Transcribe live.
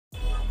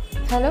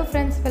Hello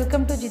friends,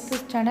 welcome to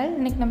jithuchannel.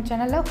 இன்னைக்கு நம்ம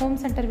சேனல்ல ஹோம்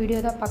சென்டர் வீடியோ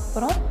தான் பார்க்க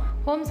போறோம்.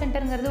 ஹோம்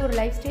சென்டர்ங்கிறது ஒரு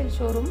லைஃப் ஸ்டைல்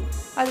ஷோரூம்.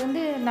 அது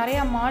வந்து நிறைய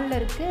மால்ல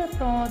இருக்கு.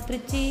 அப்புறம்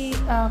திருச்சி,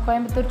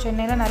 கோயம்புத்தூர்,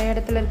 சென்னைல நிறைய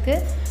இடத்துல இருக்கு.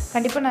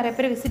 கண்டிப்பா நிறைய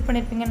பேர் விசிட்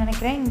பண்ணிருப்பீங்கன்னு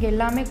நினைக்கிறேன். இங்க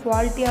எல்லாமே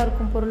குவாலிட்டியா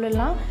இருக்கும் பொருள்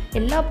எல்லாம்.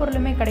 எல்லா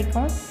பொருளுமே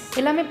கிடைக்கும்.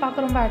 எல்லாமே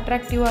பார்க்க ரொம்ப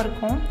அட்ராக்டிவா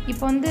இருக்கும்.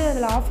 இப்போ வந்து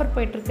அதுல ஆஃபர்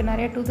போயிட்டு இருக்கு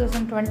நிறைய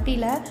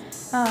 2020ல.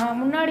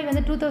 முன்னாடி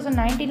வந்து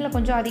 2019ல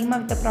கொஞ்சம் அதிகமா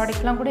வித்த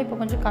ப்ராடக்ட்லாம் கூட இப்போ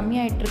கொஞ்சம்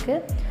கம்மியாயிட்டு இருக்கு.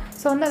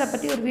 சோ வந்து அத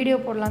பத்தி ஒரு வீடியோ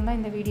போடலாம் தான்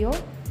இந்த வீடியோ.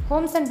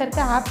 ஹோம்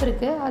சென்டருக்கு ஆப்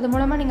இருக்குது. அது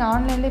மூலமாக நீங்கள்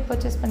ஆன்லைன்லேயே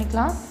பர்ச்சேஸ்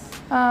பண்ணிக்கலாம்.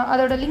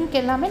 அதோட லிங்க்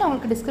எல்லாமே நான்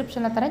உங்களுக்கு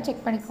டிஸ்கிரிப்ஷனில் தரேன்,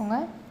 செக் பண்ணிக்கோங்க.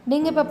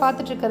 நீங்கள் இப்போ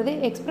பார்த்துட்ருக்கிறது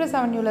எக்ஸ்பிரஸ்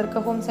அவென்யூவில்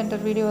இருக்க ஹோம்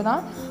சென்டர் வீடியோ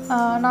தான்.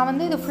 நான்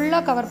வந்து இது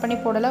ஃபுல்லாக கவர் பண்ணி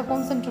போடலை.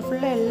 ஹோம் சென்டர்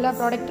ஃபுல்லாக எல்லா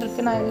ப்ராடக்ட்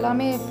இருக்குது, நான்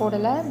எல்லாமே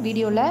போடலை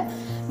வீடியோவில்.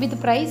 வித்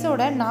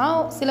ப்ரைஸோட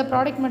நான் சில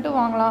ப்ராடக்ட் மட்டும்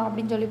வாங்கலாம்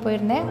அப்படின்னு சொல்லி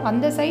போயிருந்தேன்.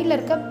 அந்த சைடில்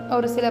இருக்க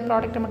ஒரு சில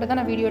ப்ராடக்ட்டை மட்டும்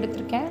தான் நான் வீடியோ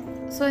எடுத்திருக்கேன்.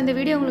 ஸோ இந்த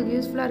வீடியோ உங்களுக்கு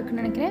யூஸ்ஃபுல்லாக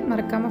இருக்குன்னு நினைக்கிறேன்.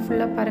 மறக்காமல்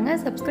ஃபுல்லாக பாருங்கள்.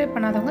 சப்ஸ்கிரைப்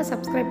பண்ணாதவங்க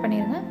சப்ஸ்கிரைப்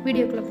பண்ணிடுங்க.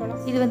 வீடியோக்குள்ளே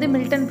போகலாம். இது வந்து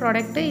மில்டன்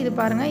ப்ராடக்ட்டு. இது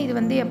பாருங்கள், இது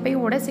வந்து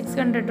எப்போயோட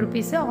 600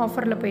 ருபீஸு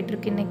ஆஃபரில்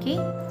போயிட்டுருக்கு இன்றைக்கி.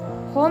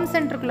 ஹோம்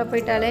சென்டருக்குள்ளே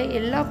போயிட்டாலே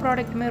எல்லா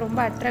ப்ராடக்ட்டுமே ரொம்ப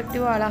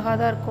அட்ராக்டிவாக அழகாக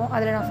தான் இருக்கும்.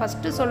 அதில் நான்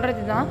ஃபஸ்ட்டு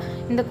சொல்கிறது தான்,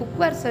 இந்த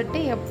குக்வேர் செட்டு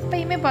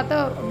எப்போயுமே பார்த்தா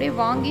அப்படியே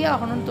வாங்கியே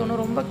ஆகணும்னு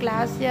தோணும். ரொம்ப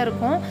கிளாஸியாக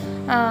இருக்கும்.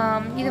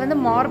 இது வந்து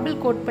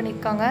மார்பிள் கோட்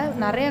பண்ணியிருக்காங்க.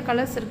 நிறைய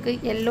கலர்ஸ்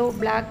இருக்குது, எல்லோ,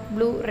 பிளாக்,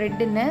 ப்ளூ,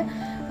 ரெட்டுன்னு.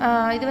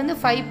 இது வந்து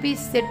 5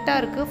 பீஸ்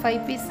செட்டாக இருக்குது.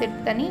 5 பீஸ் செட்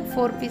தனி,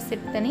 4 பீஸ்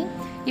செட் தனி.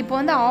 இப்போ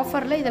வந்து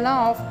ஆஃபரில் இதெல்லாம்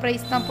ஆஃப்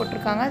ப்ரைஸ் தான்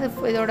போட்டிருக்காங்க.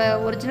 இதோட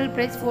ஒரிஜினல்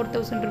ப்ரைஸ்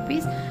 4000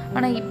 ருபீஸ்.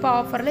 ஆனால் இப்போ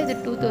ஆஃபரில் இது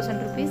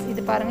 2000 ருபீஸ்.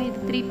 இது பாருங்கள்,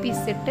 இது 3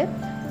 பீஸ் செட்டு.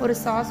 ஒரு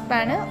சாஸ்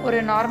பேனு, ஒரு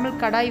நார்மல்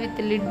கடாய்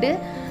வித் லிட்டு,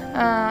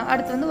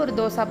 அடுத்து வந்து ஒரு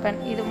தோசா பேன்.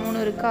 இது 3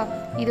 இருக்கா.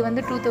 இது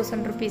வந்து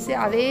 2000 ருபீஸு.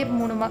 அதே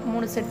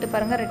 3 செட்டு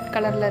பாருங்கள், ரெட்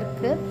கலரில்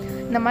இருக்குது.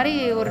 இந்த மாதிரி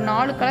ஒரு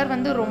 4 கலர்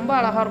வந்து ரொம்ப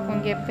அழகாக இருக்கும்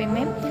இங்கே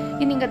எப்பயுமே.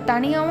 நீங்கள்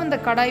தனியாகவும் இந்த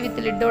கடாய்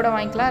வித் லிட்டோட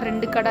வாங்கிக்கலாம்.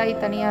 2 கடாய்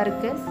தனியாக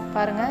இருக்குது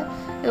பாருங்கள்.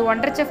 இது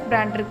ஒண்டர் செஃப்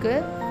பிராண்ட் இருக்குது.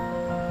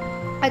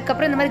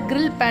 அதுக்கப்புறம் இந்த மாதிரி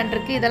கிரில் பேன்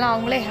இருக்குது. இதெல்லாம்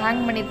அவங்களே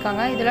ஹேங்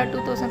பண்ணியிருக்காங்க. இதெல்லாம்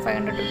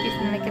 2500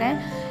 ருபீஸ் நினைக்கிறேன்.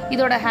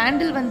 இதோட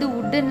ஹேண்டில் வந்து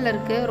வுட்டனில்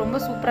இருக்குது. ரொம்ப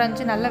சூப்பராக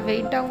இருந்துச்சு, நல்ல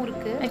வெயிட்டாகவும்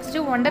இருக்குது.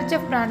 நெக்ஸ்ட்டு ஒண்டர்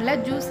செஃப்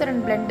பிராண்டில் ஜூஸர்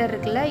அண்ட் பிளெண்டர்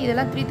இருக்குல்ல,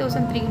 இதெல்லாம்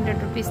 3300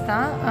 ருபீஸ்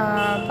தான்.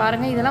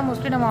 பாருங்கள், இதெல்லாம்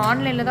மோஸ்ட்லி நம்ம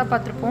ஆன்லைனில் தான்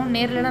பார்த்துருப்போம்.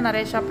 நேர்லலாம்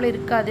நிறைய ஷாப்பில்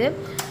இருக்காது.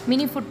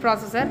 மினி ஃபுட்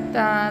ப்ராசஸர்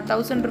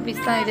 1000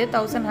 ருபீஸ் தான், இது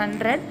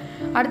 1100.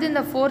 அடுத்து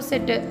இந்த 4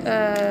 செட்டு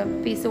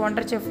பீஸு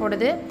ஒண்டர்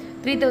செஃபோடது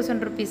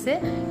 3000 ருபீஸு.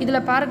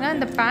 இதில் பாருங்கள்,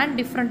 இந்த பேன்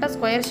டிஃப்ரெண்ட்டாக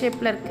ஸ்கொயர்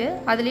ஷேப்பில் இருக்குது.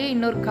 அதுலேயே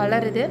இன்னொரு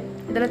கலர் இது.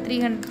 இதெல்லாம்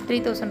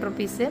 3000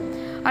 ருபீஸு.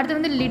 அடுத்து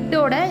வந்து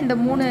லிட்டோட இந்த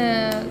 3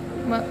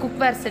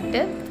 குக்வேர்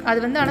செட்டு, அது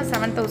வந்து ஆனால்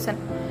 7000.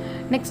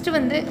 நெக்ஸ்ட்டு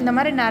வந்து இந்த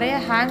மாதிரி நிறைய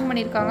ஹேங்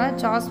பண்ணியிருக்காங்க.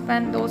 சாஸ்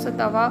பேன், தோசை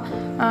தவா,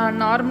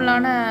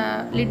 நார்மலான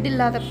லிட்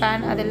இல்லாத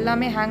பேன், அது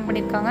எல்லாமே ஹேங்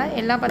பண்ணியிருக்காங்க.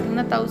 எல்லாம்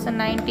பார்த்திங்கன்னா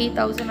 1090,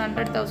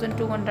 1100,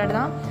 1200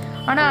 தான்.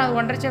 ஆனால்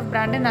ஒண்டர் செஃப்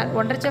பிராண்டு,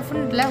 ஒண்டர்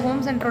செஃப்னு இல்லை,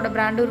 ஹோம் சென்டரோட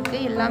பிராண்டும்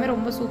இருக்குது. எல்லாமே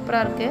ரொம்ப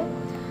சூப்பராக இருக்குது.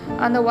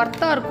 அந்த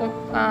ஒர்த்தாக இருக்கும்.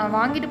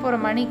 வாங்கிட்டு போகிற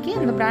மணிக்கு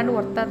இந்த பிராண்டு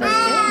ஒர்த்தாக தான்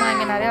இருக்குது. நான்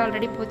இங்கே நிறையா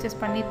ஆல்ரெடி பர்ச்சேஸ்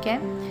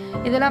பண்ணியிருக்கேன்.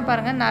 இதெல்லாம்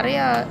பாருங்கள்,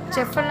 நிறையா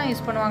செஃப்பெல்லாம்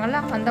யூஸ் பண்ணுவாங்கள்ல,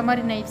 அந்த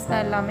மாதிரி நைஃப்ஸ்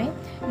தான் எல்லாமே.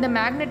 இந்த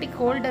மேக்னெட்டிக்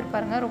ஹோல்டர்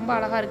பாருங்கள், ரொம்ப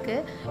அழகாக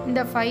இருக்குது.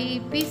 இந்த 5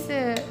 பீஸு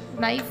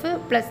நைஃபு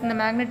ப்ளஸ் இந்த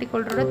மேக்னெட்டிக்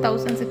ஹோல்டரோட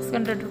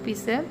 1600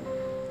 ருபீஸு.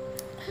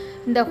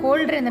 இந்த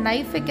ஹோல்டர், இந்த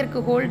நைஃப்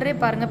வைக்கிறதுக்கு ஹோல்டரே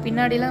பாருங்கள்,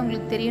 பின்னாடிலாம்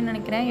உங்களுக்கு தெரியும்னு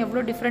நினைக்கிறேன்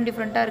எவ்வளோ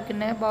டிஃப்ரெண்ட்டாக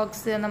இருக்குன்னு.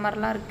 பாக்ஸு அந்த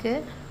மாதிரிலாம்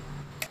இருக்குது.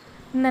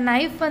 இந்த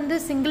நைஃப் வந்து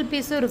சிங்கிள்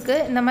பீஸும்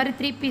இருக்குது. இந்த மாதிரி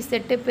 3 பீஸ்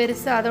செட்டு,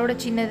 பெருசு, அதோட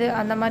சின்னது,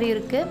 அந்த மாதிரி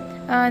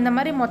இருக்குது. இந்த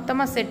மாதிரி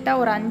மொத்தமாக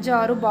செட்டாக ஒரு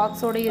 5-6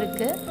 பாக்ஸோடு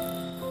இருக்குது.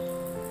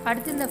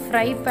 அடுத்து இந்த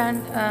ஃப்ரை பேன்,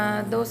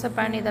 தோசை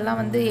பேன், இதெல்லாம்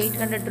வந்து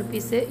 800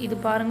 ருபீஸு. இது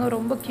பாருங்கள்,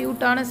 ரொம்ப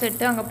க்யூட்டான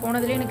செட்டு. அங்கே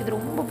போனதுலேயே எனக்கு இது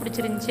ரொம்ப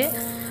பிடிச்சிருந்துச்சி.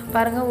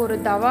 பாருங்கள், ஒரு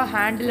தவா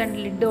ஹேண்டில் அண்ட்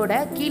லிட்டோட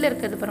கீழே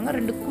இருக்கிறது பாருங்கள்,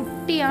 2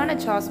 குட்டியான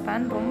சாஸ்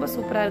பேன், ரொம்ப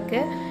சூப்பராக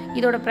இருக்குது.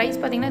 இதோட ப்ரைஸ்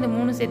பார்த்திங்கன்னா இது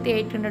 3 சேர்த்து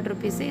 800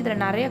 ருபீஸு.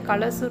 இதில் நிறைய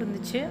கலர்ஸும்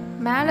இருந்துச்சு.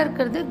 மேலே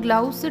இருக்கிறது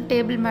க்ளவுஸு,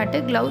 டேபிள் மேட்டு.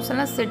 க்ளவுஸ்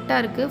எல்லாம்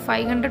செட்டாக இருக்குது.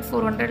 500,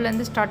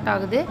 400லேருந்து ஸ்டார்ட்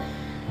ஆகுது.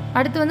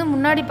 அடுத்து வந்து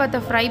முன்னாடி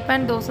பார்த்த ஃப்ரை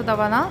பேன், தோசை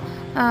தவா தான்.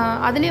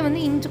 அதுலேயே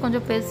வந்து இன்ச்சு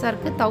கொஞ்சம் பெருசாக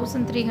இருக்குது.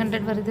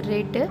 1300 வருது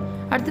ரேட்டு.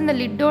 அடுத்து இந்த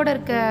லிட்டோட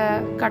இருக்க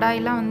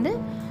கடாயெல்லாம் வந்து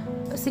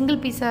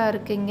சிங்கிள் பீஸாக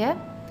இருக்குது இங்கே.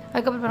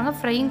 அதுக்கப்புறம் பாருங்கள்,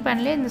 ஃப்ரையிங்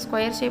பேன்லேயே இந்த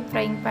ஸ்கொயர் ஷேப்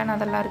ஃப்ரையிங் பேன்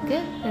அதெல்லாம்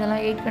இருக்குது.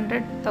 இதெல்லாம் 800,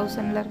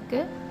 1000ல்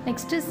இருக்குது.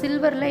 நெக்ஸ்ட்டு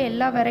சில்வரில்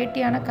எல்லா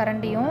வெரைட்டியான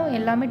கரண்டியும்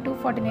எல்லாமே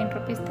 249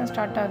 ருபீஸ் தான்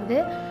ஸ்டார்ட் ஆகுது.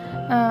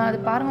 அது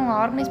பாருங்கள், அவங்க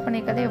ஆர்கனைஸ்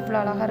பண்ணியிருக்கதே எவ்வளோ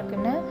அழகாக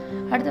இருக்குன்னு.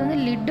 அடுத்து வந்து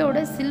லிட்டோட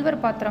சில்வர்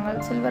பாத்திரங்கள்,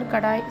 சில்வர்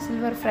கடாய்,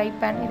 சில்வர் ஃப்ரை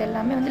பேன், இது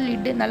எல்லாமே வந்து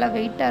லிட்டு நல்லா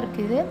வெயிட்டாக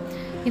இருக்குது.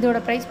 இதோட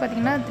ப்ரைஸ்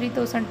பார்த்திங்கன்னா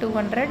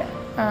 3200.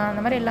 அந்த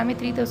மாதிரி எல்லாமே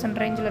 3000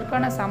 ரேஞ்சில் இருக்கும்.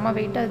 ஆனால் செம்ம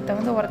வெயிட்டாக, அதுக்கு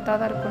தகுந்த ஒர்த்தாக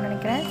தான் இருக்கும்னு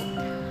நினைக்கிறேன்.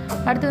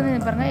 அடுத்து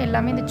வந்து பாருங்கள்,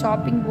 எல்லாமே இந்த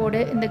சாப்பிங்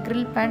போர்டு, இந்த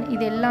கிரில் பேன்,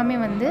 இது எல்லாமே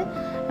வந்து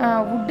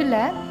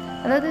வுட்டில்,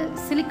 அதாவது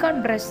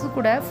சிலிக்கான் ப்ரஷ்ஷு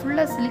கூட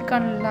ஃபுல்லாக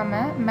சிலிக்கான்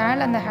இல்லாமல்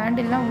மேலே அந்த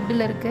ஹேண்டில்லாம்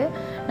வுட்டில் இருக்குது.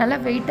 நல்லா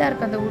வெயிட்டாக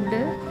இருக்குது அந்த wood.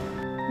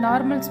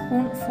 Normal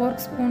spoon,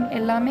 fork spoon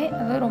எல்லாமே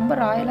அதாவது ரொம்ப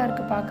ராயலாக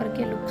இருக்குது,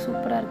 பார்க்குறக்கே லுக்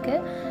சூப்பராக இருக்குது.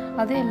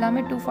 அது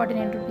எல்லாமே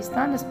 249 ருபீஸ்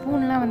தான். அந்த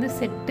ஸ்பூன்லாம் வந்து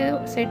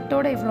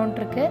செட்டோட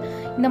இவ்வளோன்ட்டு இருக்குது.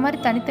 இந்த மாதிரி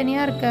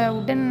தனித்தனியாக இருக்க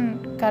உடன்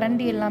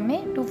கரண்டி எல்லாமே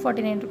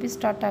 249 ருபீஸ்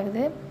ஸ்டார்ட்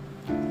ஆகுது.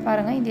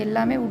 பாருங்கள், இது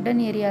எல்லாமே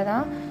உட்டன் ஏரியா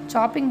தான்.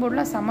 சாப்பிங்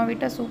போர்டெலாம் செம்ம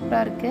வீட்டாக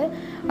சூப்பராக இருக்குது.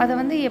 அதை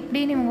வந்து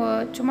எப்படின்னு இவங்க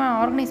சும்மா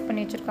ஆர்கனைஸ்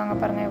பண்ணி வச்சுருக்காங்க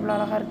பாருங்கள், எவ்வளோ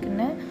அழகாக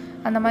இருக்குதுன்னு.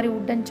 அந்த மாதிரி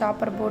உட்டன்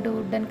சாப்பர் போர்டு,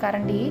 உட்டன்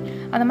கரண்டி,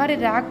 அந்த மாதிரி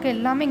ரேக்கு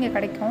எல்லாமே இங்கே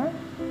கிடைக்கும்.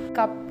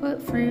 கப்பு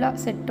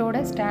ஃபுல்லாக செட்டோட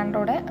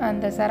ஸ்டாண்டோட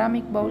அந்த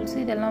செராமிக் பவுல்ஸு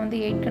இதெல்லாம் வந்து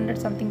 800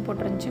 சம்திங்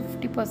போட்டுருந்துச்சு.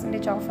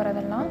 50% ஆஃபர்.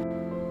 அதெல்லாம்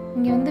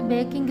இங்கே வந்து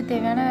பேக்கிங்க்கு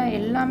தேவையான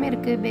எல்லாமே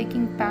இருக்குது.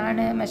 Packing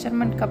fan,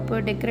 measurement cup,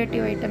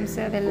 decorative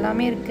items அது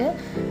எல்லாமே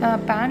இருக்குது.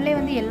 பேன்லேயே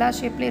வந்து எல்லா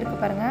ஷேப்லேயும்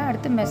இருக்குது பாருங்கள்.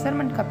 அடுத்து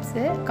மெஷர்மெண்ட்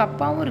கப்ஸு,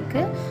 கப்பாகவும்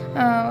இருக்குது,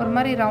 ஒரு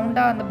மாதிரி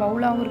ரவுண்டாக அந்த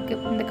பவுலாகவும்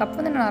இருக்குது. இந்த கப்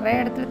வந்து நான்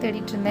நிறைய இடத்துல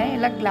தேடிட்டு இருந்தேன்.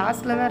 எல்லாம்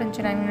கிளாஸில் தான்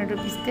இருந்துச்சு 900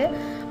 rupeesக்கு.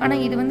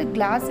 ஆனால் இது வந்து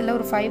கிளாஸ் இல்லை,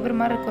 ஒரு ஃபைபர்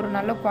மாதிரி இருக்குது, ஒரு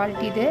நல்ல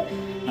குவாலிட்டி. இது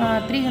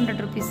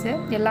 300 rupees.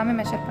 எல்லாமே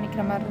மெஷர்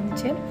பண்ணிக்கிற மாதிரி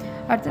இருந்துச்சு.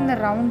 அடுத்து இந்த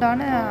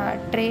ரவுண்டான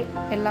ட்ரே,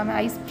 எல்லாமே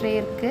ஐஸ் ட்ரே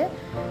இருக்குது.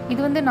 இது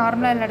வந்து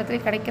நார்மலாக எல்லா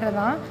இடத்துலையும்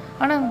கிடைக்கிறதான்.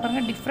 ஆனால் அவங்க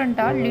பாருங்கள்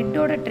டிஃப்ரெண்ட்டாக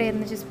லிட்டோட ட்ரே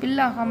இருந்துச்சு.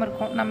 ஸ்பில் ஆகாமல்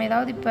இருக்கும். நம்ம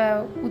ஏதாவது இப்போ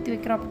ஊற்றி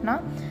வைக்கிறோம் அப்படின்னா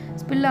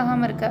ஸ்பில்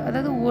ஆகாமல் இருக்குது.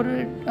 அதாவது ஒரு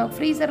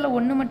ஃப்ரீசரில்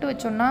ஒன்று மட்டும்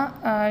வச்சோன்னா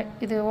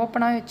இது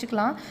ஓப்பனாகவே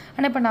வச்சுக்கலாம்.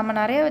 ஆனால் இப்போ நம்ம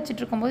நிறைய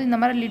வச்சுட்டு இருக்கும்போது இந்த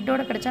மாதிரி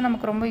லிட்டோட கிடச்சா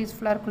நமக்கு ரொம்ப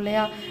யூஸ்ஃபுல்லாக இருக்கும்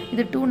இல்லையா.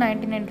 இது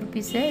 299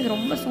 rupees. இது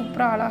ரொம்ப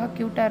சூப்பராக அழகாக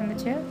க்யூட்டாக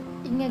இருந்துச்சு.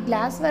 இங்கே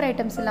கிளாஸ்வேர்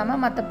ஐட்டம்ஸ்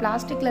இல்லாமல் மற்ற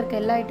பிளாஸ்டிக்கில் இருக்க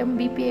எல்லா ஐட்டமும்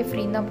BPA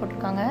ஃப்ரீன்னு தான்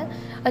போட்டிருக்காங்க.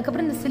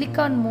 அதுக்கப்புறம் இந்த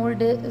silicon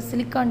mould,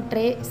 silicon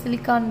tray,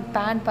 silicon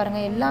pan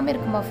பாருங்கள், எல்லாமே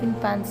இருக்குது. மஃபின்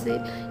பேன்ஸு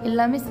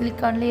எல்லாமே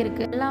சிலிக்கான்லேயே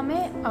இருக்குது. எல்லாமே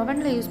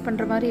அவனில் யூஸ்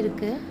பண்ணுற மாதிரி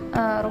இருக்குது.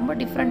 ரொம்ப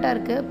டிஃப்ரெண்ட்டாக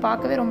இருக்குது.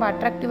 பார்க்கவே ரொம்ப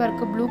அட்ராக்டிவாக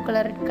இருக்குது. ப்ளூ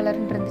கலர், ரெட்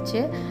கலர்னு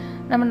இருந்துச்சு.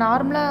 நம்ம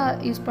நார்மலாக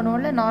யூஸ்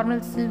பண்ணுவோம்ல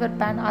நார்மல் சில்வர்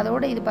பேன்,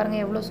 அதோட இது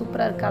பாருங்கள் எவ்வளோ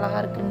சூப்பராக இருக்குது,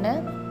 அழகாக இருக்குன்னு.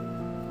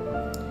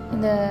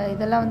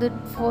 இதெல்லாம் வந்து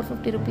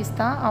 450 rupees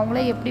தான்.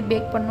 அவங்களே எப்படி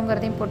பேக்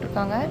பண்ணுங்கிறதையும்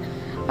போட்டிருக்காங்க.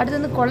 அடுத்து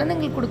வந்து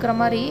குழந்தைங்களுக்கு கொடுக்குற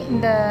மாதிரி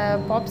இந்த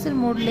பாப்சில்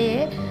மோட்லேயே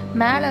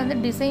மேலே வந்து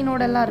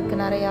டிசைனோடெல்லாம்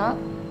இருக்குது நிறையா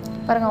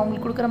பாருங்கள்.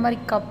 அவங்களுக்கு கொடுக்குற மாதிரி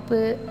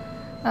கப்பு,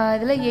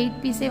 இதில் 8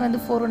 பீஸே வந்து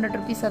 400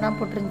 rupees தான்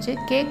போட்டிருந்துச்சு.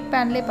 கேக்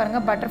பேன்லேயே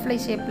பாருங்கள் பட்டர்ஃப்ளை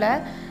ஷேப்பில்,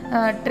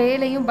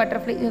 ட்ரேலையும்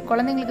பட்டர்ஃப்ளை.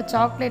 குழந்தைங்களுக்கு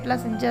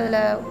சாக்லேட்லாம் செஞ்சு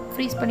அதில்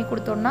ஃப்ரீஸ் பண்ணி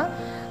கொடுத்தோன்னா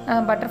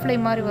பட்டர்ஃப்ளை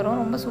மாதிரி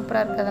வரும். ரொம்ப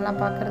சூப்பராக இருக்குது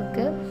அதெல்லாம்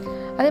பார்க்குறதுக்கு.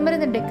 அதே மாதிரி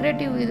இந்த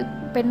டெக்கரேட்டிவ் இது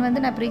பென் வந்து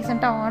நான் இப்போ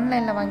ரீசெண்டாக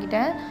ஆன்லைனில்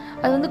வாங்கிட்டேன்.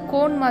 அது வந்து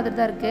கோன் மாதிரி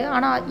தான் இருக்குது.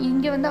 ஆனால்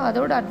இங்கே வந்து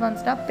அதோட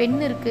அட்வான்ஸ்டாக பென்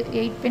இருக்குது.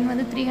 8 பென்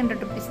வந்து 300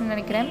 rupeesன்னு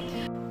நினைக்கிறேன்.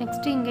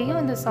 நெக்ஸ்ட்டு இங்கேயும்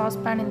இந்த சாஸ்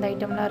பேன், இந்த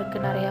ஐட்டம்லாம்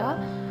இருக்குது நிறையா.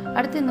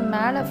 அடுத்து இந்த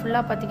மேலே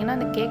ஃபுல்லாக பார்த்திங்கன்னா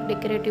இந்த கேக்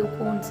டெக்கரேட்டிவ்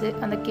கோன்ஸு,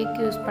 அந்த கேக்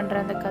யூஸ் பண்ணுற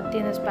அந்த கத்தி,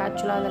 அந்த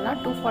ஸ்பேச்சுலா, அதெல்லாம்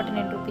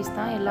 249 rupees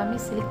தான். எல்லாமே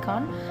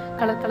சிலிக்கான்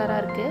கலர்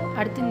கலராக இருக்குது.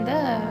 அடுத்து இந்த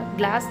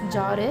கிளாஸ்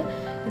ஜாரு,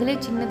 இதிலே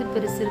சின்னது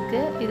பெருசு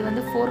இருக்குது. இது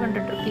வந்து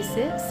 400 rupees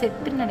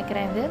செட்டுன்னு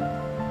நினைக்கிறேன் இது.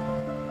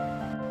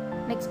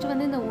 நெக்ஸ்ட்டு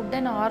வந்து இந்த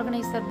உட்டன்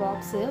ஆர்கனைசர்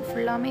பாக்ஸு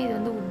ஃபுல்லாமே இது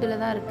வந்து உட்டில்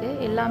தான் இருக்குது.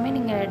 எல்லாமே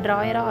நீங்கள்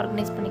ட்ராயராக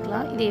ஆர்கனைஸ்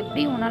பண்ணிக்கலாம். இது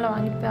எப்படி உன்னால்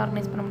வாங்கிட்டு போய்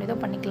ஆர்கனைஸ் பண்ண முடியுதோ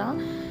பண்ணிக்கலாம்.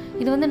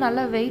 இது வந்து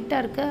நல்லா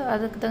வெயிட்டாக இருக்குது.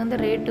 அதுக்கு தகுந்த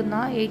ரேட்டும்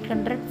தான்.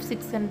 800,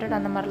 600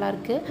 அந்த மாதிரிலாம்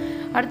இருக்குது.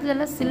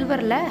 அடுத்ததெல்லாம்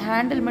சில்வரில்,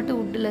 ஹேண்டில்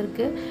மட்டும் உட்டில்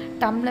இருக்குது.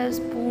 டம்ளர்,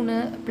 ஸ்பூனு,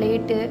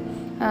 பிளேட்டு,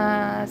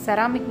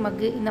 செராமிக்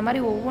மக்கு, இந்த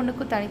மாதிரி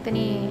ஒவ்வொன்றுக்கும்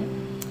தனித்தனி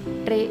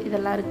ட்ரே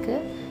இதெல்லாம்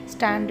இருக்குது.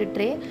 ஸ்டாண்டு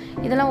ட்ரே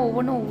இதெல்லாம்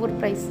ஒவ்வொன்றும் ஒவ்வொரு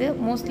ப்ரைஸு.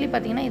 மோஸ்ட்லி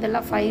பார்த்திங்கன்னா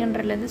இதெல்லாம்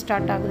 500லேருந்து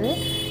ஸ்டார்ட் ஆகுது.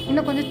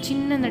 இன்னும் கொஞ்சம்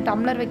சின்ன இந்த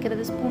டம்ளர்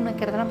வைக்கிறது, ஸ்பூன்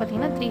வைக்கிறதுலாம்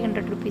பார்த்திங்கன்னா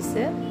 300 rupees.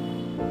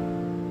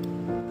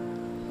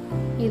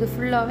 இது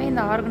ஃபுல்லாகவே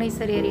இந்த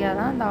ஆர்கனைசர் ஏரியா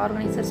தான். இந்த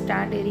ஆர்கனைசர்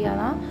ஸ்டாண்ட் ஏரியா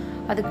தான்.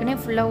 அதுக்குன்னே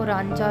ஃபுல்லாக ஒரு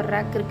 5-6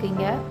 ரேக்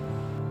இருக்குங்க.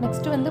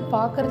 நெக்ஸ்ட்டு வந்து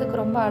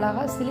பார்க்குறதுக்கு ரொம்ப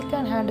அழகாக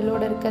சிலிக்கான்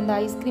ஹேண்டிலோடு இருக்குது. அந்த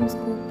ஐஸ்கிரீம்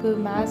ஸ்கூப்பு,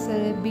 மேஸு,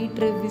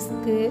 பீட்ரு,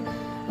 விஸ்கு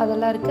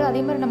அதெல்லாம் இருக்குது. அதே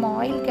மாதிரி நம்ம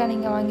ஆயில் கேன்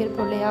இங்கே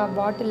வாங்கியிருப்போம் இல்லையா,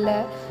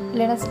 பாட்டிலில்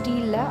இல்லைன்னா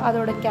ஸ்டீலில்,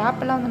 அதோட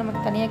கேப்பெல்லாம் வந்து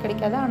நமக்கு தனியாக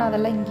கிடைக்காது. ஆனால்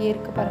அதெல்லாம் இங்கேயே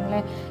இருக்குது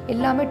பாருங்களேன்.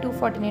 எல்லாமே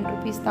 249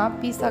 rupees தான்.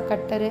 பீஸா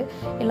கட்டரு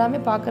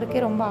எல்லாமே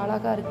பார்க்குறக்கே ரொம்ப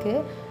அழகாக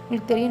இருக்குது.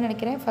 உங்களுக்கு தெரியும்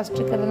நினைக்கிறேன். ஃபஸ்ட்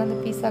இருக்கிறதுலாம் அந்த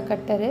பீஸா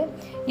கட்டரு.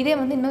 இதே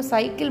வந்து இன்னும்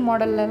சைக்கிள்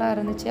மாடல்லலாம்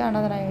இருந்துச்சு,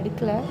 ஆனால் அதை நான்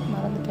எடுக்கலை,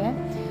 மறந்துட்டேன்.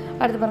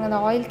 அடுத்து பாருங்கள்,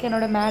 அந்த ஆயில்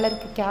கேனோட மேலே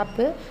இருக்க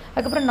கேப்பு.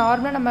 அதுக்கப்புறம்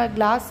நார்மலாக நம்ம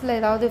கிளாஸில்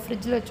ஏதாவது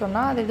ஃப்ரிட்ஜில்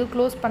வச்சோம்னா அது எதுவும்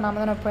க்ளோஸ்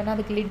பண்ணாமல் தான் வைப்போம். ஏன்னா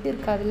அதுக்கு லிட்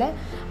இருக்காதுல்ல.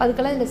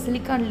 அதுக்கெல்லாம் இதில்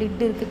சிலிக்கான்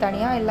லிட் இருக்குது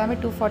தனியாக. எல்லாமே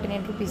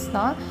 249 rupees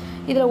தான்.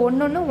 இதில்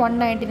ஒன்று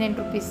 199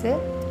 rupees.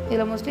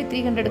 இதில் மோஸ்ட்லி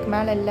 300க்கு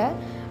மேலே இல்லை.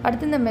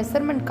 அடுத்து இந்த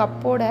மெஷர்மெண்ட்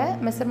கப்போட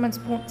மெஷர்மெண்ட்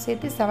ஸ்பூன்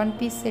சேர்த்து 7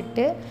 பீஸ்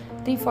செட்டு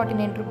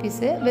 349 rupees.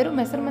 வெறும்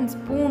மெஷர்மெண்ட்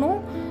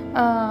ஸ்பூனும்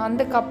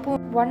அந்த கப்பும்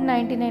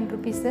 199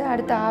 rupees.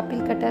 அடுத்து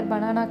ஆப்பிள் கட்டர்,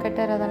 பனானா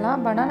கட்டர்,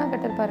 அதெல்லாம். பனானா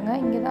கட்டர் பாருங்கள்,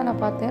 இங்கே தான்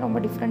நான் பார்த்தேன். ரொம்ப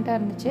டிஃப்ரெண்ட்டாக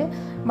இருந்துச்சு.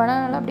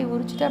 பனானாலாம் அப்படி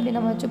உரிச்சிட்டு அப்படி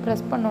நம்ம வச்சு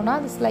ப்ரெஸ் பண்ணோன்னா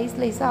அது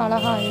ஸ்லைஸாக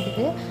அழகாக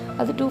ஆகிடுது.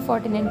 அது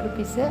 249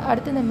 rupees.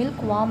 அடுத்து இந்த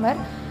மில்க்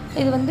வார்மர்,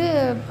 இது வந்து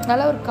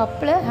நல்லா ஒரு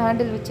கப்பில்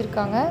ஹேண்டில்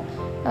வச்சுருக்காங்க.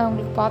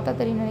 உங்களுக்கு பார்த்தா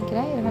தெரியும்னு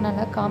நினைக்கிறேன். இதை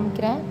நல்லா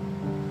காமிக்கிறேன்.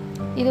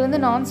 இது வந்து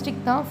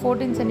நான்ஸ்டிக் தான்.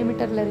 14 cm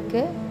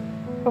இருக்குது.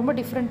 ரொம்ப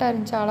டிஃப்ரெண்ட்டாக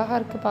இருந்துச்சு, அழகாக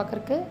இருக்குது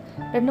பார்க்குறக்கு.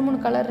 2-3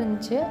 கலர்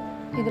இருந்துச்சு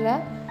இதில்.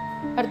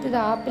 அடுத்தது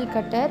ஆப்பிள்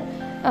கட்டர்.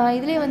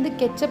 இதுலேயே வந்து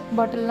கெச்சப்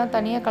பாட்டில்லாம்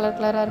தனியாக கலர்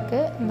கலராக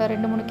இருக்குது. இந்த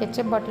 2-3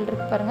 கெச்சப் பாட்டில்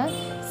இருக்குது பாருங்கள்.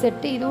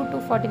 செட்டு இதுவும்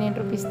 249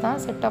 rupees தான்,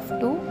 செட் ஆஃப்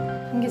 2.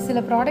 இங்கே சில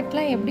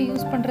ப்ராடக்ட்லாம் எப்படி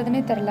யூஸ்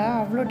பண்ணுறதுனே தெரில,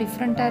 அவ்வளோ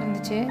டிஃப்ரெண்ட்டாக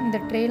இருந்துச்சு. இந்த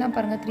ட்ரேலாம்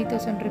பாருங்கள்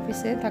 3000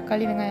 rupees,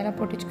 தக்காளி வெங்காயம்லாம்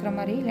போட்டு வச்சுக்கிற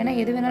மாதிரி, இல்லைனா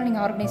எது வேணாலும்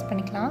நீங்கள் ஆர்கனைஸ்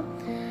பண்ணிக்கலாம்.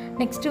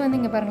 நெக்ஸ்ட்டு வந்து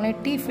இங்கே பாருங்களேன்,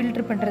 டீ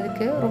ஃபில்ட்ரு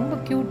பண்ணுறதுக்கு ரொம்ப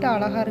க்யூட்டாக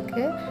அழகாக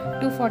இருக்குது,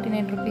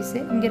 249 rupees.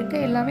 இங்கே இருக்க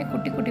எல்லாமே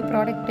குட்டி குட்டி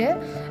ப்ராடக்ட்டு,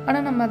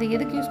 ஆனால் நம்ம அதை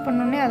எதுக்கு யூஸ்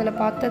பண்ணோன்னே அதில்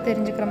பார்த்தா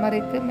தெரிஞ்சுக்கிற மாதிரி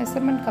இருக்குது.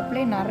 மெஷர்மெண்ட்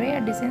கப்லேயே நிறையா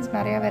டிசைன்ஸ்,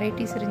 நிறையா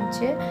வெரைட்டிஸ்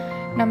இருந்துச்சு.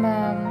 நம்ம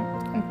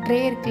ட்ரே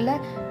இருக்குல்ல,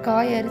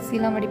 காய்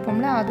அரிசிலாம்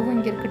வடிப்போம்ல, அதுவும்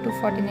இங்கே இருக்குது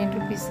 249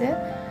 rupees.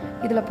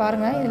 இதில்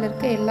பாருங்கள், இதில்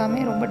இருக்க எல்லாமே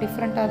ரொம்ப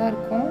டிஃப்ரெண்ட்டாக தான்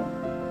இருக்கும்.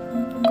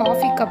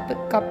 காஃபி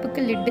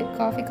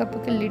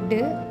கப்புக்கு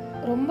லிட்டு,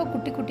 ரொம்ப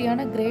குட்டி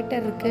குட்டியான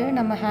கிரேட்டர் இருக்குது.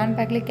 நம்ம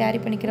ஹேண்ட்பேக்லேயே கேரி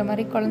பண்ணிக்கிற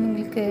மாதிரி,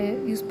 குழந்தைங்களுக்கு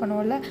யூஸ்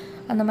பண்ணுவோம்ல,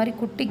 அந்த மாதிரி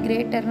குட்டி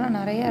கிரேட்டர்லாம்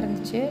நிறையா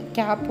இருந்துச்சு.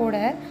 கேப்போட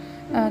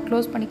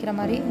க்ளோஸ் பண்ணிக்கிற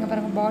மாதிரி. இங்கே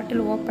பாருங்கள்,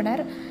 பாட்டில்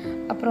ஓப்பனர்,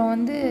 அப்புறம்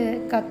வந்து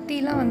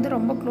கத்திலாம் வந்து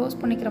ரொம்ப க்ளோஸ்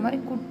பண்ணிக்கிற மாதிரி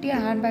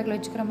குட்டியாக ஹேண்ட்பேக்கில்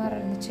வச்சுக்கிற மாதிரி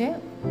இருந்துச்சு.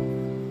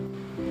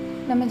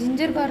 நம்ம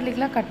ஜிஞ்சர்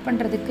கார்லிக்லாம் கட்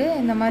பண்ணுறதுக்கு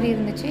இந்த மாதிரி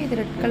இருந்துச்சு. இது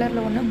ரெட்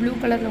கலரில் ஒன்று, ப்ளூ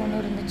கலரில் ஒன்று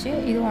இருந்துச்சு.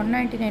 இது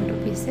 199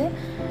 rupees.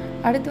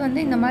 அடுத்து வந்து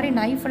இந்த மாதிரி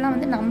நைஃபெல்லாம்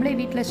வந்து நம்மளே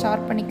வீட்டில்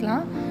ஷார்ப்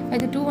பண்ணிக்கலாம்.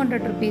 இது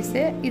 200 rupees.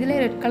 இதிலே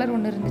ரெட் கலர்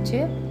ஒன்று இருந்துச்சு.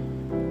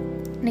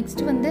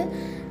 நெக்ஸ்ட் வந்து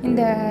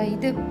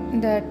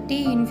இந்த டீ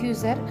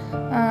இன்ஃப்யூசர்,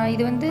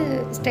 இது வந்து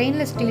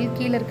ஸ்டெயின்லெஸ் ஸ்டீல்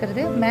கீழே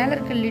இருக்கிறது, மேலே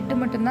இருக்க லிட்டு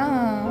மட்டும்தான்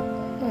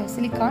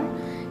சிலிக்கான்.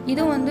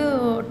 இதுவும் வந்து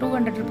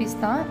 200 rupees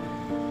தான்.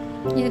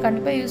 இது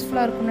கண்டிப்பாக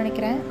யூஸ்ஃபுல்லாக இருக்கும்னு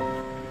நினைக்கிறேன்.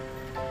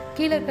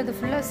 கீழே இருக்கிறது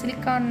ஃபுல்லாக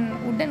சிலிக்கான்,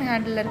 உட்டன்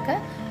ஹேண்டில் இருக்க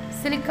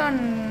சிலிக்கான்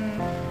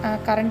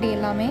கரண்டி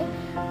எல்லாமே.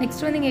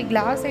 நெக்ஸ்ட் வந்து இங்கே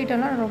கிளாஸ்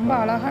ஐட்டம்லாம் ரொம்ப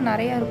அழகாக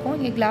நிறையா இருக்கும்.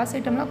 இங்கே கிளாஸ்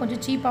ஐட்டம்லாம்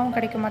கொஞ்சம் சீப்பாகவும்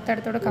கிடைக்கும் மற்ற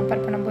இடத்தோட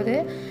கம்பேர் பண்ணும்போது.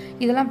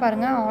 இதெல்லாம்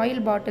பாருங்கள்,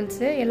 ஆயில்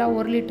பாட்டில்ஸு எல்லாம்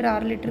 1 லிட்டர்,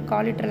 1/2 லிட்டர்,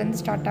 1/4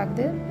 லிட்டர்லேருந்து ஸ்டார்ட்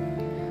ஆகுது.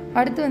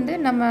 அடுத்து வந்து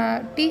நம்ம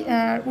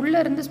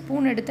உள்ளேருந்து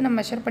ஸ்பூன் எடுத்து நம்ம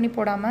மெஷர் பண்ணி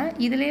போடாமல்,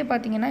 இதிலே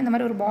பார்த்திங்கன்னா இந்த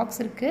மாதிரி ஒரு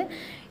பாக்ஸ் இருக்குது.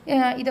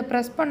 இதை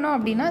ப்ரெஸ் பண்ணோம்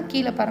அப்படின்னா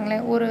கீழே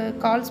பாருங்களேன், ஒரு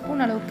 1/4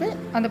 ஸ்பூன் அளவுக்கு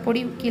அந்த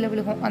பொடி கீழே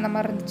விழுகும், அந்த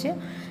மாதிரி இருந்துச்சு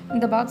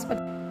இந்த பாக்ஸ்.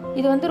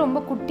 இது வந்து ரொம்ப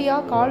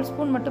குட்டியாக 1/4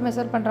 ஸ்பூன் மட்டும்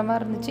மெஷர் பண்ணுற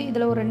மாதிரி இருந்துச்சு.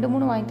 இதில் ஒரு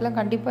 2-3 வாங்கிக்கலாம்,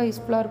 கண்டிப்பாக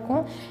யூஸ்ஃபுல்லாக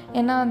இருக்கும்.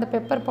 ஏன்னா அந்த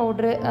பெப்பர்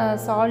பவுட்ரு,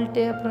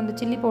 சால்ட்டு, அப்புறம் இந்த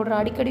சில்லி பவுட்ரு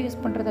அடிக்கடி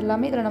யூஸ் பண்ணுறது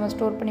எல்லாமே இதில் நம்ம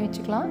ஸ்டோர் பண்ணி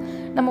வச்சுக்கலாம்.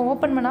 நம்ம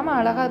ஓப்பன் பண்ணாமல்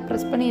அழகாக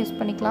ப்ரெஸ் பண்ணி யூஸ்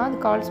பண்ணிக்கலாம். அது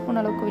 1/4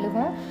 ஸ்பூன் அளவுக்கு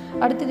விழுகும்.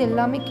 அடுத்தது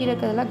எல்லாமே கீழே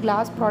இருக்கிறதெல்லாம்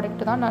கிளாஸ்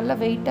ப்ராடக்ட் தான், நல்ல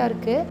வெயிட்டாக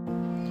இருக்குது.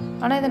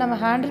 ஆனால் இதை நம்ம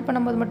ஹேண்டில்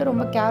பண்ணும்போது மட்டும்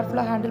ரொம்ப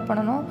கேர்ஃபுல்லாக ஹேண்டில்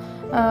பண்ணணும்.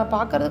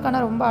 பார்க்குறதுக்கான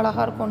ரொம்ப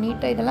அழகாக இருக்கும்,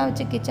 நீட்டாக. இதெல்லாம்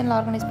வச்சு கிச்சனில்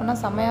ஆர்கனைஸ் பண்ணால்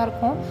செம்மையாக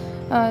இருக்கும்.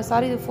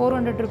 இது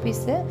 400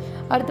 rupees.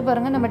 அடுத்து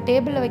பாருங்கள், நம்ம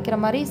டேபிளில் வைக்கிற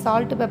மாதிரி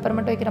சால்ட்டு பெப்பர்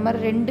மட்டும் வைக்கிற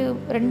மாதிரி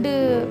ரெண்டு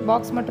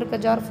பாக்ஸ் மட்டும் இருக்க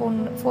ஜார்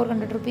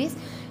 400 rupees.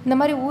 இந்த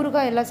மாதிரி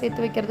ஊறுகாய் எல்லாம்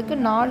சேர்த்து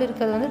வைக்கிறதுக்கு 4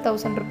 இருக்கிறது வந்து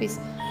 1000 rupees.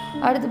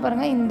 அடுத்து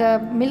பாருங்கள், இந்த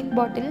மில்க்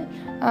பாட்டில்,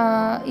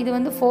 இது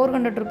வந்து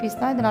 400 rupees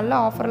தான். இது நல்ல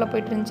ஆஃபரில்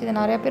போய்ட்டு இருந்துச்சு. இது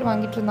நிறையா பேர்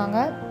வாங்கிட்டு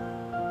இருந்தாங்க.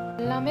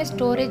 எல்லாமே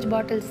ஸ்டோரேஜ்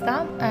பாட்டில்ஸ்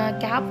தான்.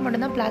 கேப்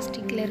மட்டும்தான்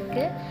பிளாஸ்டிக்கில்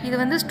இருக்குது. இது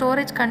வந்து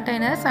ஸ்டோரேஜ்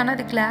கண்டெய்னர்ஸ், ஆனால்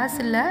அது கிளாஸ்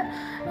இல்லை.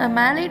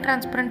 மேலேயும்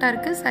டிரான்ஸ்பரண்ட்டாக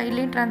இருக்குது,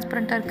 சைட்லேயும்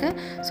டிரான்ஸ்பரண்ட்டாக இருக்குது.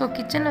 ஸோ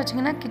கிச்சனில்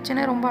வச்சிங்கன்னா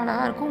கிச்சனே ரொம்ப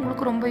அழகாக இருக்கும்,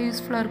 உங்களுக்கு ரொம்ப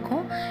யூஸ்ஃபுல்லாக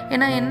இருக்கும்.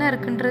 ஏன்னா என்ன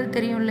இருக்குன்றது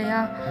தெரியும்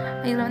இல்லையா.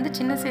 இதில் வந்து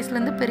சின்ன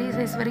சைஸ்லேருந்து பெரிய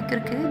சைஸ் வரைக்கும்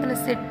இருக்குது.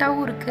 இதில்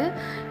செட்டாகவும் இருக்குது.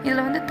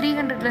 இதில் வந்து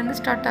 300லேருந்து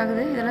ஸ்டார்ட்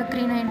ஆகுது. இதெல்லாம்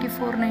 390,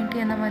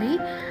 490 அந்த மாதிரி.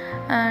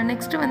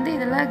 நெக்ஸ்ட்டு வந்து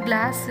இதெல்லாம்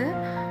கிளாஸு,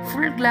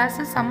 ஃபுல்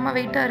கிளாஸு, செம்ம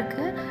வெயிட்டாக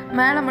இருக்குது.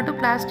 மேலே மட்டும்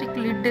பிளாஸ்டிக்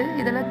லிட்டு.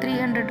 இதெல்லாம்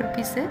 300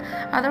 rupees.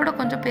 அதோட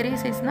கொஞ்சம் பெரிய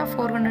சைஸ்னால்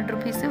 400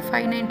 rupees,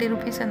 590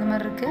 rupees அந்த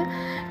மாதிரி இருக்குது.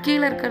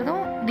 கீழே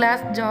இருக்கிறதும்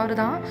கிளாஸ் ஜார்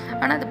தான்,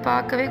 ஆனால் அது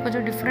பார்க்கவே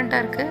கொஞ்சம்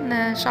டிஃப்ரெண்ட்டாக இருக்குது. இந்த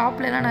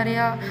ஷாப்லலாம்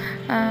நிறையா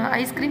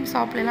ஐஸ்கிரீம்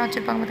ஷாப்லலாம்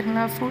வச்சுருப்பாங்க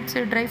பார்த்திங்களா,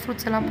 ஃப்ரூட்ஸு, ட்ரை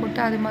ஃப்ரூட்ஸ் எல்லாம்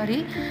போட்டு, அது மாதிரி.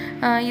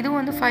 இதுவும்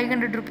வந்து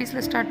 500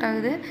 rupeesல ஸ்டார்ட்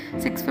ஆகுது.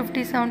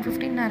 650,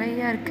 750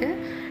 நிறையா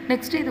இருக்குது.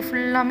 நெக்ஸ்ட்டு இது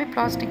ஃபுல்லாமே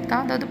பிளாஸ்டிக்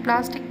தான், அதாவது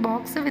plastic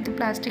box with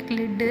plastic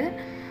lid.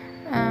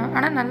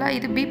 ஆனால் நல்லா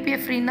இது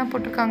பிபிஎஃப் ஃப்ரீன்னு தான்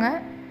போட்டிருக்காங்க.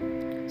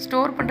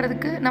 ஸ்டோர்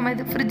பண்ணுறதுக்கு நம்ம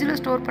இது ஃப்ரிட்ஜில்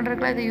ஸ்டோர்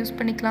பண்ணுறதுக்குலாம் இதை யூஸ்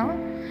பண்ணிக்கலாம்.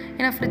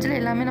 ஏன்னா ஃப்ரிட்ஜில்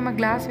எல்லாமே நம்ம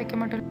கிளாஸ் வைக்க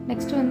மாட்டோம்.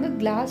 நெக்ஸ்ட்டு வந்து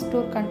கிளாஸ்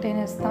ஸ்டோர்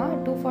கண்டெய்னர்ஸ் தான்,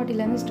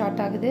 240லேருந்து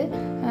ஸ்டார்ட் ஆகுது.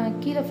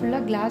 கீழே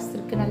ஃபுல்லாக கிளாஸ்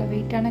இருக்குது, நல்ல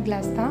வெயிட்டான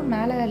கிளாஸ் தான்.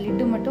 மேலே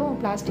லிட்டு மட்டும்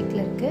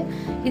பிளாஸ்டிக்கில் இருக்குது.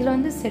 இதில்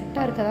வந்து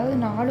செட்டாக இருக்குது, அதாவது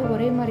 4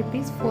 ஒரே மாதிரி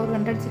பீஸ்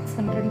 400,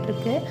 600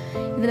 இருக்குது.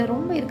 இதில்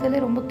ரொம்ப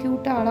இருக்கிறதுலே ரொம்ப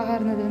க்யூட்டாக அழகாக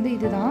இருந்தது வந்து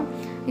இதுதான்.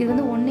 இது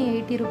வந்து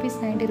 80 rupees,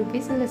 90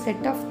 rupees. இதில்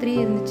செட் ஆஃப் 3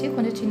 இருந்துச்சு,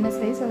 கொஞ்சம் சின்ன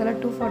சைஸ், அதெல்லாம்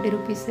 240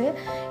 rupees.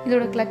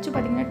 இதோட கிளச்சு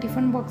பார்த்திங்கன்னா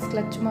டிஃபன் பாக்ஸ்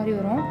கிளச் மாதிரி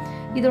வரும்.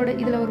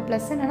 இதில் ஒரு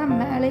ப்ளஸ் என்னென்னா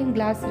மேலேயும்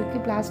கிளாஸ்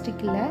இருக்குது,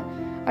 பிளாஸ்டிக் இல்லை.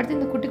 அடுத்து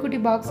இந்த குட்டி குட்டி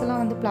பாக்ஸ்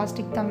எல்லாம் வந்து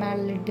பிளாஸ்டிக் தான்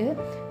மேலே லிட்டு.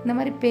 இந்த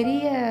மாதிரி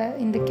பெரிய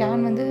இந்த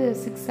கேன் வந்து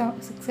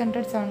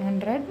 600,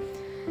 700.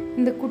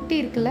 இந்த குட்டி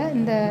இருக்குல்ல,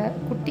 இந்த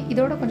குட்டி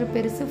இதோட கொஞ்சம்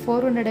பெருசு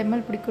 400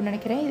 ml பிடிக்கும்னு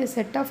நினைக்கிறேன். இது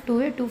செட் ஆஃப்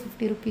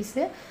 250 rupees.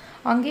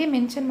 அங்கேயே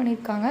மென்ஷன்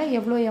பண்ணியிருக்காங்க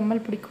எவ்வளோ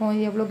எம்எல் பிடிக்கும்,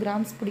 இது எவ்வளோ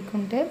கிராம்ஸ்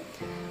பிடிக்கும்ன்ட்டு.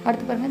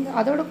 அடுத்து பாருங்கள்,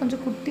 அதோட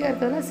கொஞ்சம் குட்டியாக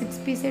இருக்கிறதுலாம்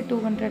 6 பீஸே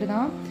 200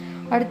 தான்.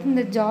 அடுத்து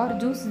இந்த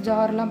ஜூஸ்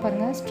ஜார்லாம்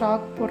பாருங்கள்,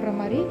 ஸ்டாக் போடுற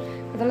மாதிரி,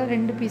 அதெல்லாம்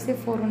 2 பீஸே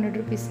 400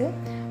 rupees.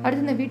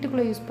 அடுத்து இந்த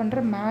வீட்டுக்குள்ளே யூஸ்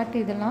பண்ணுற மேட்டு,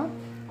 இதெல்லாம்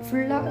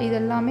ஃபுல்லாக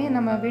இதெல்லாமே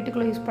நம்ம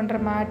வீட்டுக்குள்ளே யூஸ் பண்ணுற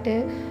மேட்டு,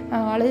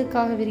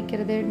 அழகுக்காக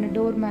விரிக்கிறது, இந்த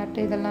டோர்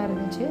மேட்டு இதெல்லாம்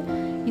இருந்துச்சு.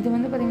 இது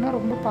வந்து பார்த்திங்கன்னா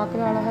ரொம்ப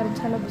பார்க்கவே அழகாக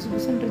இருந்துச்சு, நல்லா புசு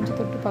புசுன்னு இருந்துச்சு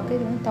தொட்டு பார்க்க.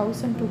 இது வந்து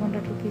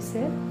 1200 rupees.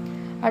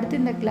 அடுத்து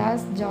இந்த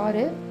கிளாஸ்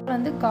ஜாரு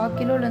வந்து 1/4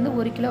 கிலோலேருந்து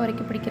 1 கிலோ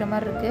வரைக்கும் பிடிக்கிற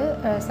மாதிரி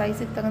இருக்குது.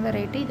 சைஸுக்கு தகுந்த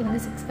ரேட்டு. இது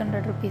வந்து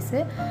 600 ருபீஸு.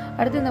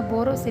 அடுத்து இந்த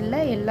போரோசில்ல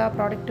எல்லா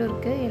ப்ராடக்ட்டும்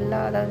இருக்குது.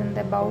 அதாவது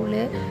இந்த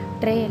பவுலு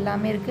ட்ரே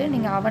எல்லாமே இருக்குது.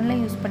 நீங்கள்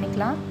அவன்லேயும் யூஸ்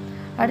பண்ணிக்கலாம்.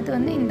 அடுத்து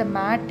வந்து இந்த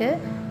மேட்டு,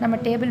 நம்ம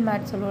டேபிள்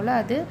மேட் சொல்லுவோம்ல,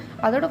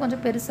 அதோட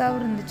கொஞ்சம் பெருசாகவும்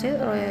இருந்துச்சு.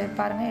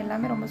 பாருங்கள்,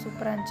 எல்லாமே ரொம்ப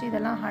சூப்பராக இருந்துச்சு.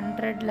 இதெல்லாம்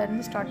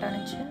 100லேருந்து ஸ்டார்ட்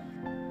ஆனிச்சு.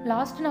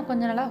 லாஸ்ட்டு நான்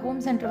கொஞ்சம் நாளாக ஹோம்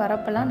சென்டர்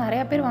வரப்பெல்லாம்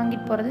நிறையா பேர்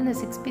வாங்கிட்டு போகிறது இந்த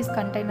 6 பீஸ்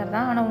கண்டெய்னர்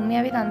தான். ஆனால்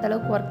உண்மையாகவே இது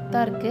அந்தளவுக்கு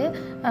ஒர்த்தாக இருக்குது.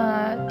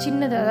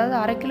 சின்னது, அதாவது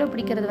 1/2 கிலோ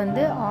பிடிக்கிறது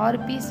வந்து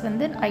 6 பீஸ்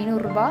வந்து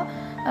 500 ரூபா.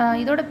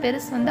 இதோட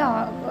பெருசு வந்து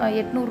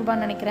 800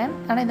 ரூபான்னு நினைக்கிறேன்.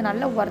 ஆனால் இது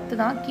நல்ல ஒர்த்து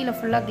தான். கீழே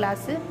ஃபுல்லாக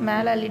கிளாஸு,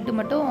 மேலே லிட்டு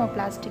மட்டும்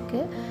பிளாஸ்டிக்கு.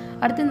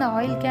 அடுத்து இந்த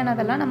ஆயில் கேன்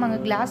அதெல்லாம் நம்ம அங்கே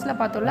கிளாஸில்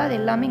பார்த்தோம்ல, அது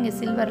எல்லாமே இங்கே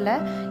சில்வரில்.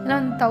 இதெல்லாம்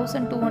வந்து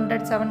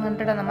 1200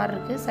 700 அந்த மாதிரி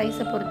இருக்குது.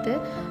 சைஸை பொறுத்து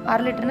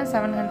 1/2 லிட்டர்னா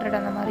 700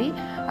 அந்த மாதிரி.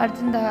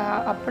 அடுத்து இந்த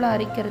அப்பளம்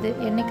அரிக்கிறது,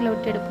 எண்ணெய்க்கில்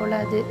விட்டு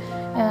எடுப்போல் அது,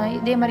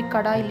 இதே மாதிரி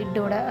கடாய்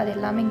லிட்டோட, அது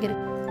எல்லாமே இங்கே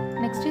இருக்குது.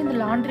 நெக்ஸ்ட்டு இந்த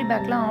லாண்ட்ரி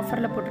பேக்லாம்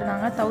ஆஃபரில்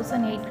போட்டிருந்தாங்க.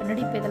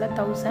 1800. இப்போ இதெல்லாம்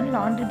 1000.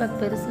 லாண்ட்ரி பேக்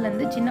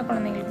பெருசுலேருந்து சின்ன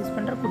குழந்தைங்களுக்கு யூஸ்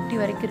பண்ணுற குட்டி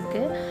வரைக்கும்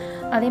இருக்குது.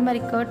 அதே மாதிரி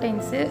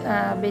கர்டைன்ஸு,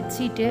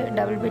 பெட்ஷீட்டு,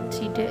 டபுள்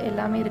பெட்ஷீட்டு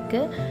எல்லாமே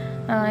இருக்குது.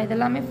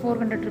 இதெல்லாமே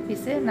 400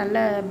 ருபீஸு. நல்ல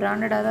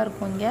பிராண்டடாக தான்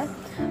இருக்கும் இங்கே.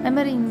 அதே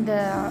மாதிரி இந்த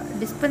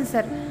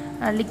டிஸ்பென்சர்,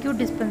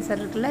 லிக்யூட் டிஸ்பென்சர்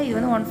இருக்குல்ல, இது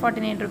வந்து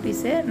 149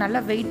 ருபீஸு. நல்லா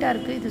வெயிட்டாக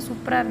இருக்குது. இது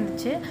சூப்பராக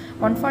இருந்துச்சு.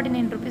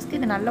 149 ருபீஸ்க்கு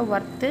இது நல்ல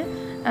ஒர்த்து.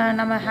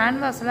 நம்ம ஹேண்ட்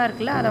வாஷ்லாம்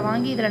இருக்குல்ல, அதை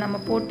வாங்கி இதில் நம்ம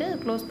போட்டு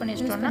க்ளோஸ் பண்ணி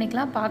வச்சிட்டோம்னா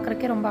பண்ணிக்கலாம்.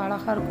 பார்க்குறக்கே ரொம்ப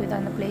அழகாக இருக்கும் இது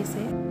அந்த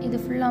பிளேஸு. இது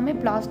ஃபுல்லாமே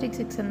பிளாஸ்டிக்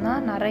செக்ஷன்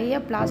தான்.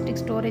 நிறைய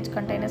பிளாஸ்டிக் ஸ்டோரேஜ்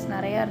கண்டெய்னர்ஸ்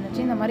நிறையா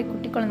இருந்துச்சு. இந்த மாதிரி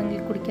குட்டி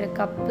குழந்தைங்களுக்கு குடிக்கிற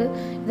கப்பு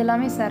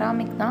இதெல்லாமே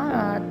செராமிக் தான்.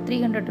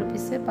 300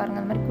 ருபீஸு.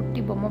 பாருங்கள், அந்த மாதிரி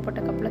குட்டி பொம்மை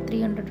போட்ட கப்பில்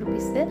 300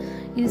 ருபீஸு.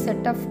 இது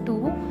செட் ஆஃப்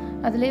 2.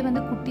 அதிலே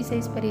வந்து குட்டி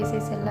சைஸ், பெரிய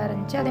சைஸ் எல்லாம்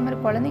இருந்துச்சு. அதே மாதிரி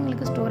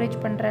குழந்தைங்களுக்கு ஸ்டோரேஜ்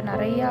பண்ணுற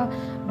நிறையா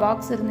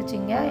பாக்ஸ்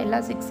இருந்துச்சுங்க.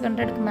 எல்லாம்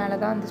 600க்கு மேலே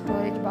தான் அந்த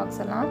ஸ்டோரேஜ்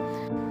பாக்ஸ் எல்லாம்.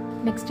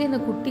 நெக்ஸ்ட்டு இந்த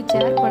குட்டி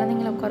சேர்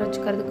குழந்தைங்கள உட்கார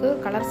வச்சுக்கிறதுக்கு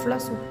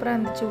கலர்ஃபுல்லாக சூப்பராக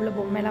இருந்துச்சு. உள்ள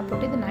பொம்மையெல்லாம்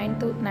போட்டு இது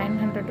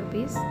 900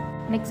 ருபீஸ்.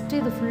 நெக்ஸ்ட்டு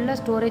இது ஃபுல்லாக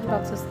ஸ்டோரேஜ்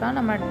பாக்ஸஸ் தான்.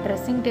 நம்ம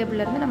ட்ரெஸ்ஸிங்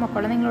டேபிள்லேருந்து நம்ம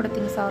குழந்தைங்களோட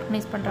திங்ஸ்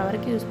ஆர்கனைஸ் பண்ணுற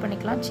வரைக்கும் யூஸ்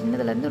பண்ணிக்கலாம்.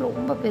 சின்னதுலேருந்து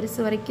ரொம்ப பெருசு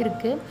வரைக்கும்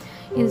இருக்குது.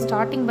 இது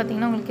ஸ்டார்டிங்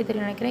பார்த்திங்கன்னா உங்களுக்கே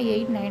தெரியும் நினைக்கிறேன்,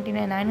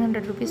 899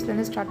 900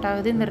 ருபீஸ்லேருந்து ஸ்டார்ட்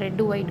ஆகுது இந்த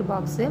ரெட்டு ஒயிட்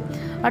பாக்ஸு.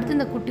 அடுத்து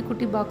இந்த குட்டி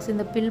குட்டி பாக்ஸு,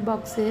 இந்த பில்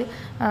பாக்ஸு,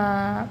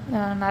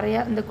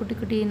 நிறையா இந்த குட்டி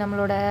குட்டி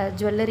நம்மளோட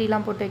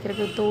ஜுவல்லரிலாம் போட்டு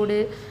வைக்கிறதுக்கு தோடு,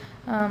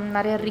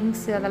 நிறையா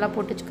ரிங்ஸு அதெல்லாம்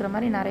போட்டு வச்சுக்கிற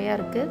மாதிரி நிறையா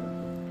இருக்குது.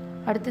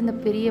 அடுத்து இந்த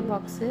பெரிய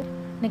பாக்ஸு.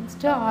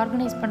 நெக்ஸ்ட்டு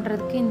ஆர்கனைஸ்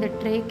பண்ணுறதுக்கு இந்த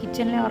ட்ரே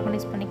கிச்சன்லேயே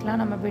ஆர்கனைஸ் பண்ணிக்கலாம்,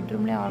 நம்ம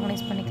பெட்ரூம்லேயே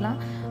ஆர்கனைஸ் பண்ணிக்கலாம்.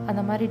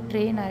 அந்த மாதிரி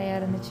ட்ரே நிறையா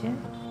இருந்துச்சு.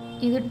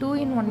 இது 2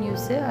 in 1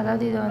 யூஸு.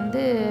 அதாவது இதை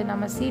வந்து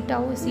நம்ம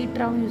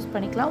சீட்டராகவும் யூஸ்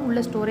பண்ணிக்கலாம்,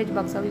 உள்ள ஸ்டோரேஜ்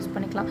பாக்ஸாகவும் யூஸ்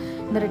பண்ணிக்கலாம்.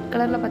 இந்த ரெட்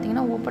கலரில்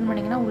பார்த்திங்கன்னா ஓப்பன்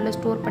பண்ணிங்கன்னா உள்ளே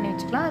ஸ்டோர் பண்ணி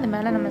வச்சுக்கலாம். அது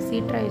மேலே நம்ம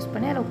சீட்டராக யூஸ்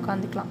பண்ணி அதில்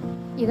உட்காந்துக்கலாம்.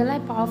 இதெல்லாம்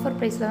இப்போ ஆஃபர்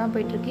ப்ரைஸில் தான்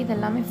போயிட்டுருக்கு. இது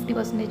எல்லாமே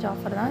 50%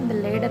 ஆஃபர் தான். இந்த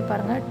லேடர்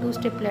பாருங்கள், 2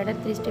 ஸ்டெப் லேடர்,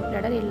 3 ஸ்டெப்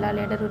லேடர், எல்லா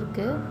லேடரும்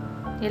இருக்குது.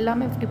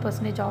 எல்லாமே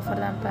 50%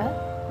 ஆஃபர் தான் இப்போ.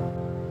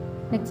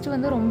 நெக்ஸ்ட்டு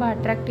வந்து ரொம்ப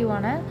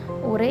அட்ராக்டிவான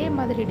ஒரே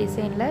மாதிரி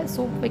டிசைனில்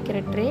சோப் வைக்கிற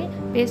ட்ரே,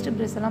 பேஸ்ட்டு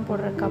ப்ரெஷ் எல்லாம்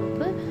போடுற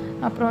கப்பு,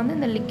 அப்புறம் வந்து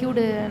இந்த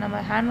லிக்யூடு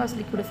நம்ம ஹேண்ட் வாஷ்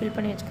லிக்யூடு ஃபில்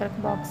பண்ணி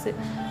வச்சுக்கிறக்கு பாக்ஸு.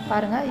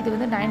 பாருங்கள், இது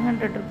வந்து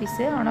 900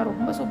 ருபீஸு. ஆனால்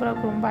ரொம்ப சூப்பராக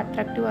இருக்கும், ரொம்ப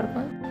அட்ராக்டிவாக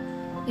இருக்கும்.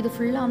 இது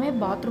ஃபுல்லாமே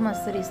பாத்ரூம்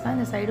அக்சசரிஸ் தான்.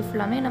 இந்த சைடு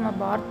ஃபுல்லாமே நம்ம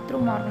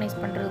பாத்ரூம்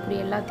ஆர்கனைஸ்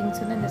பண்ணுறதுக்குரிய எல்லா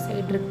திங்ஸ் வந்து இந்த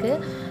சைடு இருக்குது.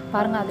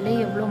 பாருங்கள், அதிலே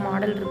எவ்வளோ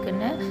மாடல்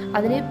இருக்குதுன்னு.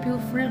 அதிலே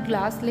ஃபுல்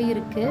கிளாஸ்லேயே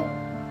இருக்குது.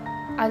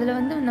 அதில்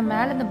வந்து இந்த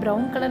மேலே இந்த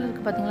ப்ரௌன் கலர்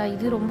இருக்குது பார்த்தீங்களா,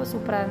 இது ரொம்ப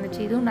சூப்பராக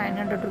இருந்துச்சு. இதுவும்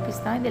 900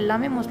 ருபீஸ் தான். இது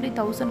எல்லாமே மோஸ்ட்லி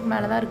 1000க்கு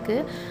மேலே தான்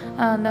இருக்குது.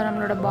 இந்த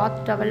நம்மளோட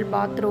பாத் டவல்,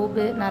 பாத்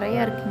ரோபு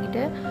நிறையா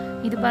இருக்குங்கிட்டு.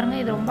 இது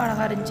பாருங்கள், இது ரொம்ப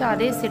அழகாக இருந்துச்சு.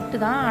 அதே செட்டு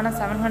தான், ஆனால்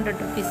 700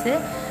 ருபீஸு.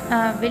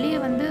 வெளியே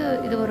வந்து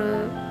இது ஒரு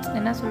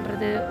என்ன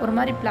சொல்கிறது, ஒரு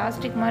மாதிரி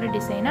பிளாஸ்டிக் மாதிரி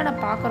டிசைன்,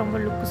 ஆனால் பார்க்க ரொம்ப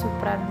லுக்கு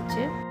சூப்பராக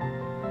இருந்துச்சு.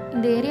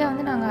 இந்த ஏரியா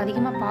வந்து நாங்கள்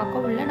அதிகமாக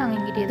பார்க்கவும் இல்லை, நாங்கள்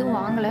இங்கிட்ட எதுவும்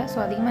வாங்கலை. ஸோ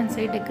அதிகமாக இந்த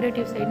சைடு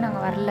டெக்கரேட்டிவ் சைடு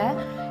நாங்கள் வரல.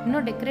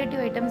 இன்னும்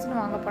டெக்கரேட்டிவ் ஐட்டம்ஸ்னு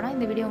வாங்க போனால்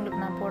இந்த வீடியோ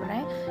உங்களுக்கு நான்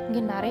போடுறேன்.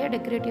 இங்கே நிறைய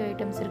டெக்கரேட்டிவ்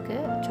ஐட்டம்ஸ்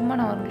இருக்குது. சும்மா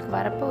நான் உங்களுக்கு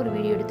வரப்போ ஒரு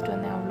வீடியோ எடுத்துகிட்டு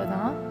வந்தேன்,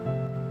 அவ்வளோதான்.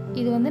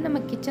 இது வந்து நம்ம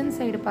கிச்சன்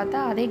சைடு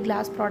பார்த்தா அதே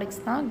கிளாஸ்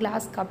ப்ராடக்ட்ஸ் தான்.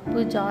 கிளாஸ் கப்பு,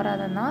 ஜார்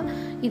அதெல்லாம்.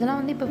 இதெல்லாம்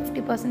வந்து இப்போ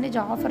 50%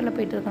 ஆஃபரில்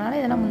போய்ட்டு இருக்கனால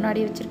இதெல்லாம்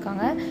முன்னாடியே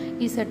வச்சுருக்காங்க.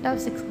 இது செட்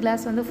ஆஃப் 6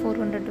 கிளாஸ் வந்து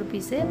 400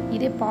 ருபீஸு.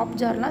 இதே பாப்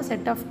ஜார்லாம்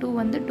செட் ஆஃப் 2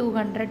 வந்து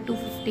 200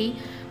 250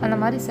 அந்த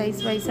மாதிரி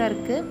சைஸ் வைஸாக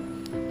இருக்குது.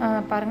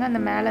 பாருங்கள், அந்த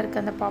மேலே இருக்க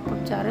அந்த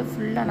பாப்அப் ஜாரு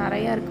ஃபுல்லாக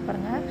நிறையா இருக்குது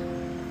பாருங்கள்.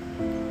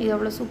 இது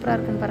எவ்வளோ சூப்பராக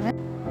இருக்குன்னு பாருங்கள்.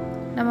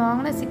 நம்ம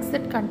வாங்கின 6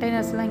 செட்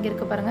கண்டெய்னர்ஸ்லாம் இங்கே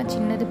இருக்குது பாருங்கள்.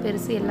 சின்னது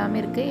பெருசு எல்லாமே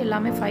இருக்குது.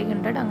 எல்லாமே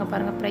 500. அங்கே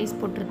பாருங்கள் ப்ரைஸ்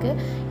போட்டிருக்கு.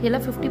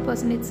 இதெல்லாம்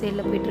 50%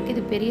 சேலில் போய்ட்டுருக்கு.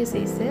 இது பெரிய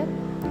சைஸு.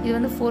 இது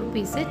வந்து 4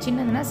 பீஸு,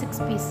 சின்னதுன்னா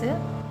 6 பீஸு.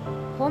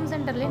 ஹோம்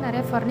சென்டர்லேயே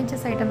நிறைய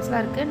ஃபர்னிச்சர்ஸ்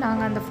ஐட்டம்ஸ்லாம் இருக்குது.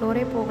 நாங்கள் அந்த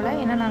ஃப்ளோரே போகலை,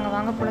 ஏன்னா நாங்கள்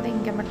வாங்க போனது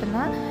இங்கே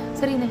மட்டும்தான்.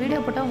 சரி, இந்த வீடியோ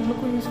போட்டால்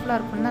உங்களுக்கும் யூஸ்ஃபுல்லாக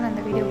இருக்கும்னு தான் நான்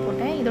இந்த வீடியோ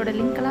போட்டேன். இதோட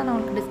லிங்க்கெல்லாம் நான்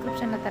உங்களுக்கு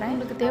டிஸ்கிரிப்ஷனில் தரேன்.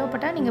 உங்களுக்கு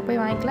தேவைப்பட்டால் நீங்கள்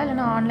போய் வாங்கிக்கலாம்,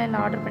 இல்லைனா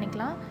ஆன்லைனில் ஆர்டர்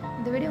பண்ணிக்கலாம்.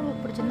 இந்த வீடியோ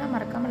உங்களுக்கு பிடிச்சிருந்தா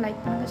மறக்காமல்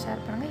லைக் பண்ணுங்கள்,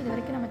 ஷேர் பண்ணுங்கள். இது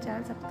வரைக்கும் நம்ம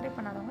சேனல் சப்ஸ்கிரைப்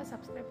பண்ணாதவங்க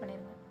சப்ஸ்கிரைப்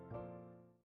பண்ணிடுங்க.